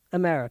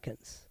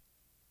Americans.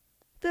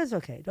 That's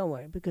okay, don't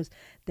worry, because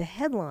the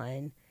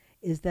headline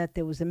is that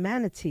there was a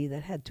manatee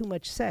that had too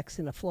much sex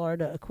in a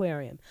Florida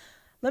aquarium.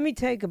 Let me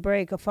take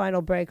a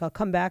final break. I'll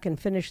come back and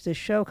finish this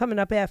show. Coming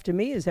up after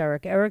me is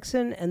Eric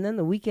Erickson, and then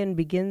the weekend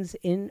begins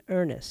in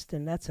earnest,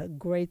 and that's a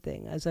great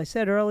thing. As I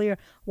said earlier,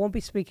 won't be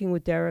speaking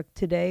with Derek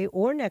today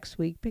or next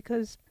week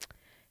because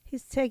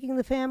he's taking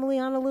the family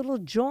on a little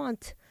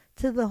jaunt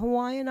to the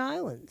Hawaiian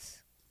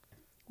Islands.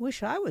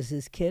 Wish I was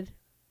his kid.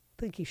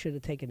 Think he should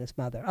have taken his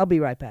mother. I'll be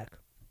right back.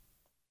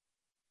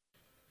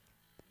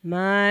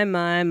 My.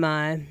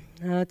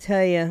 I'll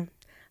tell you,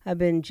 I've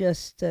been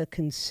just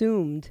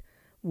consumed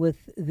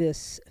with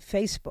this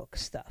Facebook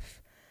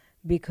stuff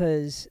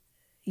because,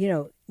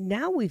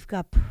 now we've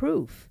got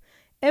proof.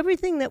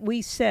 Everything that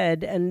we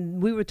said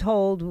and we were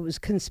told was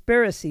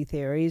conspiracy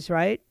theories,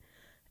 right?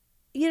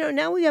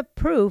 Now we have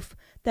proof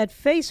that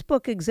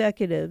Facebook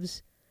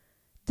executives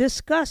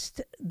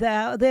discussed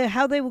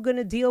how they were going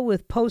to deal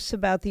with posts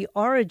about the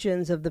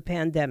origins of the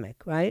pandemic,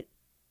 right?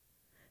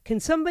 Can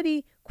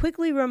somebody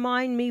quickly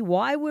remind me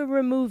why we're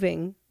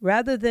removing,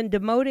 rather than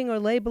demoting or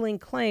labeling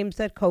claims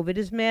that COVID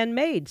is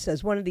man-made,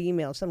 says one of the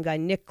emails, some guy,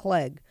 Nick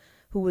Clegg,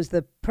 who was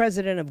the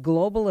president of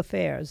Global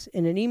Affairs.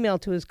 In an email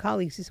to his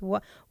colleagues, he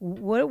said,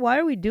 why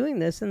are we doing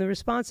this? And the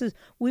response is,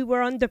 we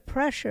were under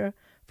pressure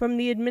from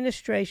the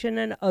administration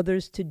and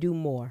others to do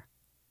more.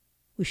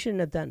 We shouldn't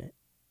have done it.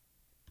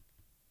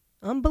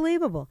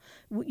 Unbelievable.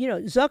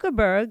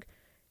 Zuckerberg,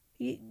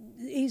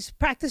 he's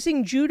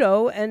practicing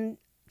judo and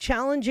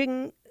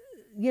challenging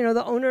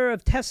the owner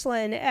of Tesla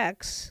and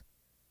X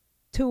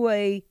to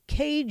a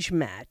cage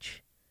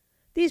match.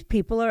 These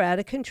people are out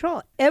of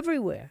control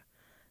everywhere.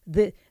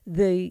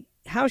 The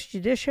House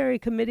Judiciary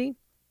Committee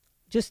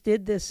just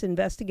did this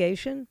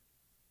investigation,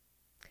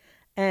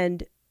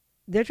 and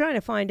they're trying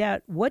to find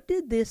out what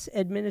did this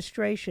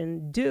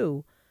administration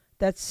do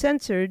that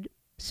censored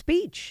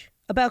speech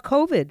about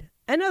COVID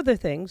and other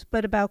things,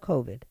 but about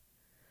COVID.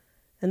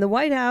 And the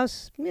White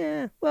House,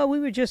 we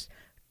were just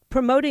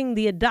promoting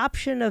the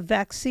adoption of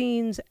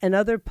vaccines and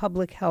other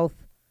public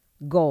health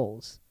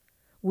goals.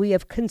 We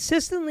have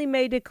consistently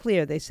made it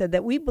clear, they said,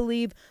 that we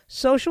believe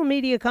social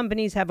media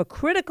companies have a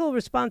critical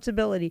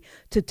responsibility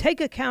to take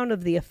account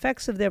of the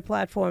effects of their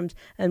platforms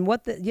and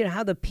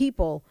how the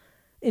people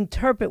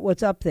interpret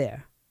what's up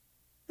there.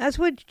 That's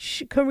what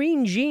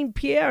Karine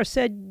Jean-Pierre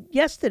said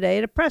yesterday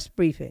at a press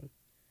briefing.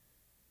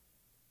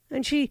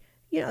 And she,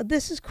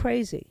 this is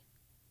crazy.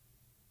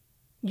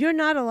 You're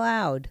not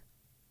allowed,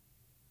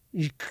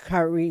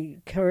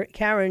 Karen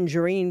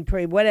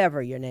Jareen,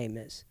 whatever your name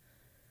is.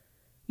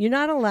 You're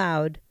not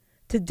allowed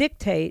to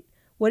dictate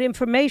what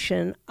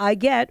information I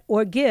get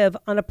or give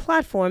on a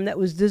platform that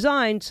was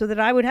designed so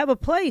that I would have a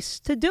place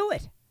to do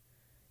it.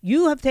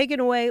 You have taken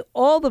away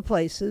all the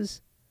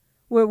places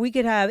where we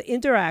could have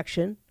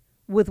interaction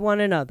with one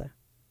another.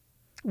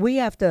 We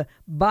have to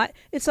buy.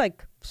 It's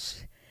like,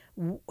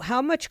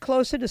 how much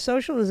closer to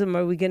socialism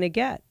are we going to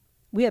get?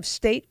 We have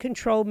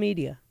state-controlled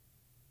media.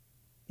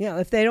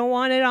 If they don't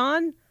want it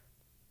on,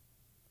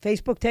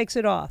 Facebook takes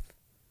it off.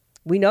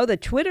 We know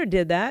that Twitter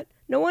did that.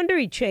 No wonder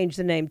he changed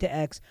the name to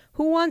X.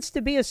 Who wants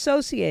to be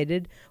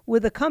associated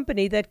with a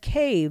company that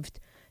caved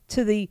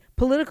to the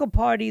political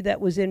party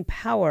that was in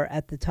power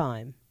at the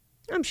time?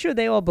 I'm sure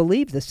they all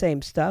believe the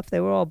same stuff. They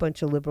were all a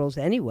bunch of liberals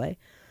anyway.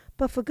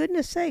 But for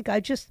goodness sake,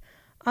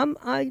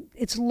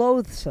 it's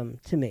loathsome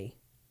to me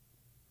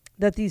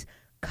that these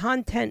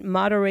content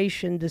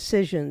moderation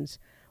decisions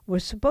were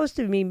supposed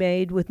to be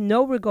made with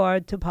no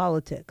regard to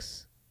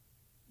politics.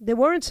 They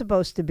weren't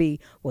supposed to be,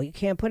 you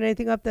can't put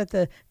anything up that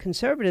the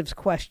conservatives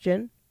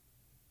question.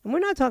 And we're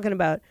not talking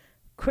about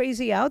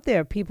crazy out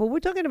there people. We're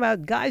talking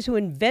about guys who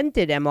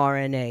invented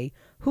mRNA,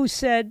 who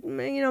said,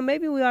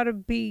 maybe we ought to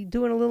be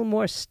doing a little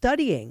more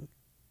studying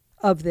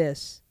of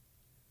this.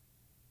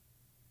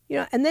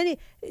 And then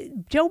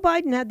Joe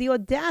Biden had the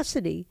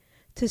audacity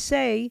to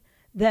say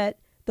that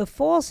the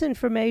false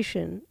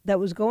information that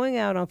was going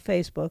out on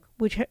Facebook,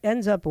 which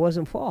ends up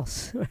wasn't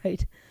false,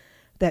 right?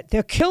 That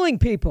they're killing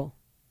people.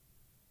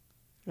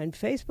 And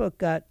Facebook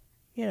got,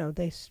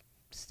 they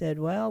said,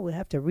 we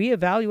have to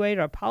reevaluate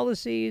our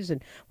policies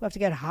and we have to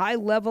get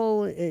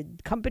high-level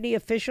company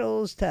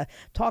officials to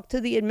talk to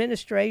the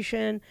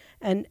administration.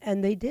 And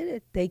they did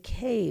it. They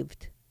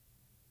caved.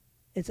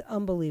 It's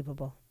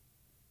unbelievable.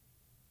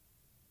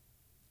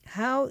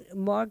 How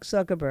Mark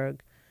Zuckerberg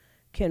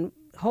can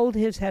hold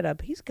his head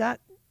up. He's got,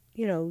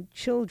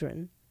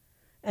 children,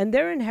 and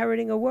they're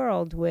inheriting a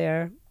world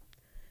where,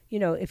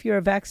 if you're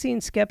a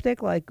vaccine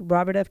skeptic like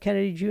Robert F.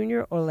 Kennedy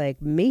Jr. or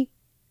like me,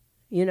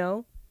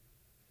 you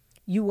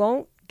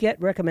won't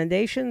get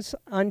recommendations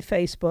on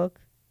Facebook.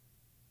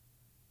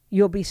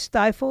 You'll be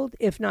stifled,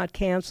 if not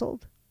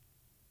canceled.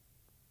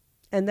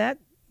 And that,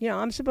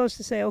 I'm supposed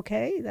to say,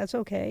 okay, that's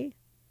okay.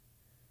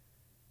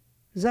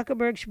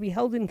 Zuckerberg should be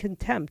held in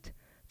contempt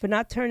for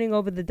not turning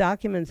over the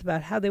documents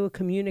about how they were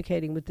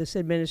communicating with this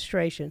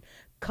administration.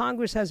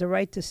 Congress has a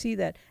right to see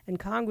that, and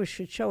Congress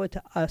should show it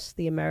to us,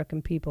 the American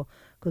people.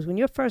 Because when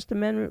your First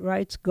Amendment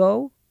rights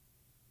go,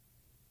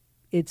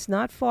 it's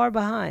not far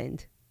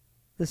behind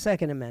the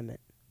Second Amendment.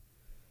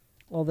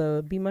 although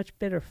it'd be much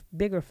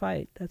bigger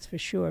fight, that's for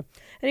sure.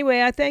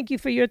 Anyway, I thank you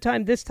for your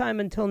time this time.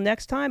 Until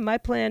next time, my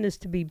plan is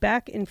to be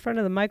back in front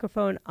of the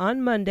microphone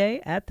on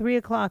Monday at 3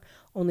 o'clock,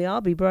 only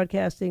I'll be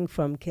broadcasting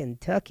from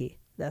Kentucky.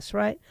 That's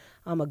right.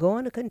 I'm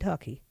going to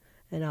Kentucky,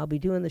 and I'll be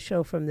doing the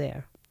show from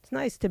there. It's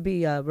nice to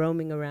be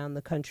roaming around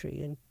the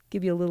country and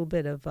give you a little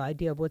bit of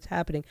idea of what's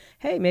happening.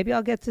 Hey, maybe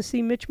I'll get to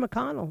see Mitch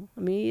McConnell. I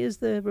mean, he is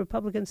the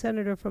Republican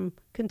senator from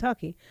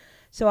Kentucky.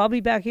 So I'll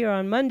be back here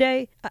on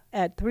Monday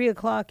at 3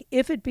 o'clock,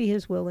 if it be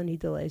his will and he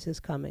delays his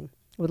coming.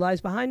 What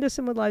lies behind us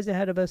and what lies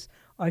ahead of us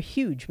are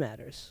huge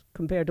matters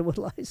compared to what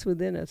lies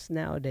within us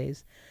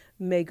nowadays.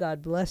 May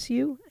God bless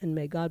you, and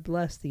may God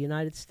bless the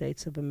United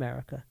States of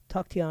America.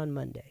 Talk to you on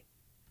Monday.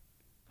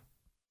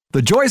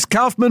 The Joyce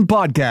Kaufman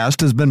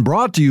Podcast has been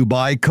brought to you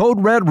by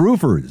Code Red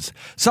Roofers,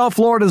 South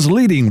Florida's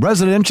leading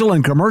residential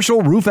and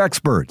commercial roof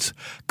experts.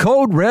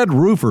 Code Red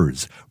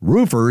Roofers,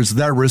 roofers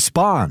that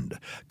respond.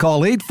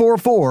 Call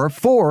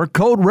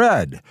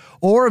 844-4-CODE-RED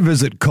or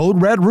visit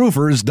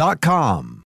CodeRedRoofers.com.